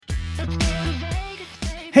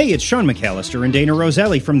Hey, it's Sean McAllister and Dana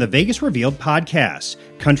Roselli from the Vegas Revealed podcast.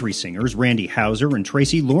 Country singers Randy Houser and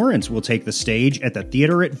Tracy Lawrence will take the stage at the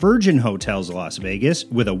Theater at Virgin Hotels Las Vegas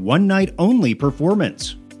with a one-night-only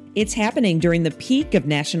performance. It's happening during the peak of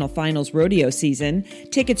National Finals rodeo season.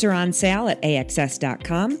 Tickets are on sale at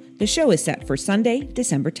AXS.com. The show is set for Sunday,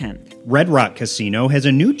 December 10th. Red Rock Casino has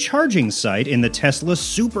a new charging site in the Tesla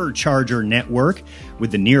Supercharger network.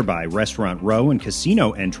 With the nearby Restaurant Row and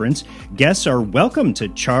casino entrance, guests are welcome to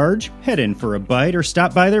charge, head in for a bite, or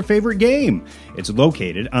stop by their favorite game. It's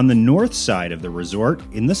located on the north side of the resort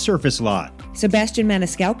in the surface lot. Sebastian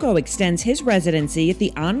Maniscalco extends his residency at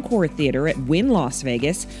the Encore Theater at Wynn Las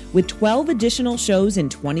Vegas with 12 additional shows in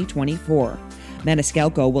 2024.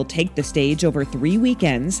 Maniscalco will take the stage over 3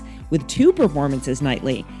 weekends with 2 performances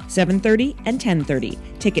nightly, 7:30 and 10:30.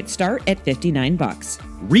 Tickets start at $59.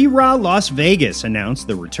 Re-Ra Las Vegas announced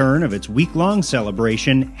the return of its week-long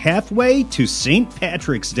celebration halfway to St.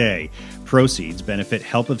 Patrick's Day. Proceeds benefit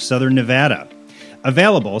Help of Southern Nevada.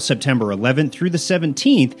 Available September 11th through the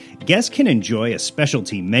 17th, guests can enjoy a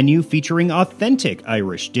specialty menu featuring authentic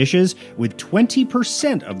Irish dishes with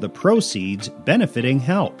 20% of the proceeds benefiting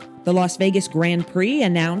Help. The Las Vegas Grand Prix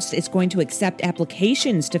announced it's going to accept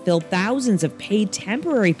applications to fill thousands of paid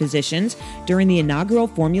temporary positions during the inaugural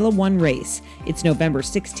Formula One race. It's November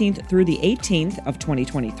 16th through the 18th of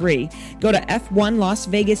 2023. Go to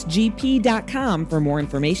F1LasVegasGP.com for more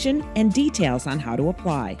information and details on how to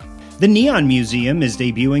apply. The Neon Museum is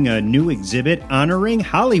debuting a new exhibit honoring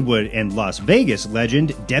Hollywood and Las Vegas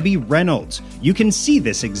legend Debbie Reynolds. You can see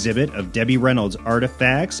this exhibit of Debbie Reynolds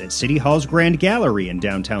artifacts at City Hall's Grand Gallery in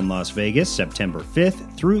downtown Las Vegas, September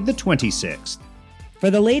 5th through the 26th. For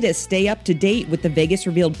the latest, stay up to date with the Vegas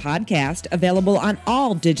Revealed podcast, available on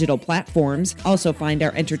all digital platforms. Also find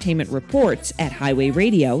our entertainment reports at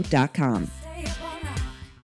highwayradio.com.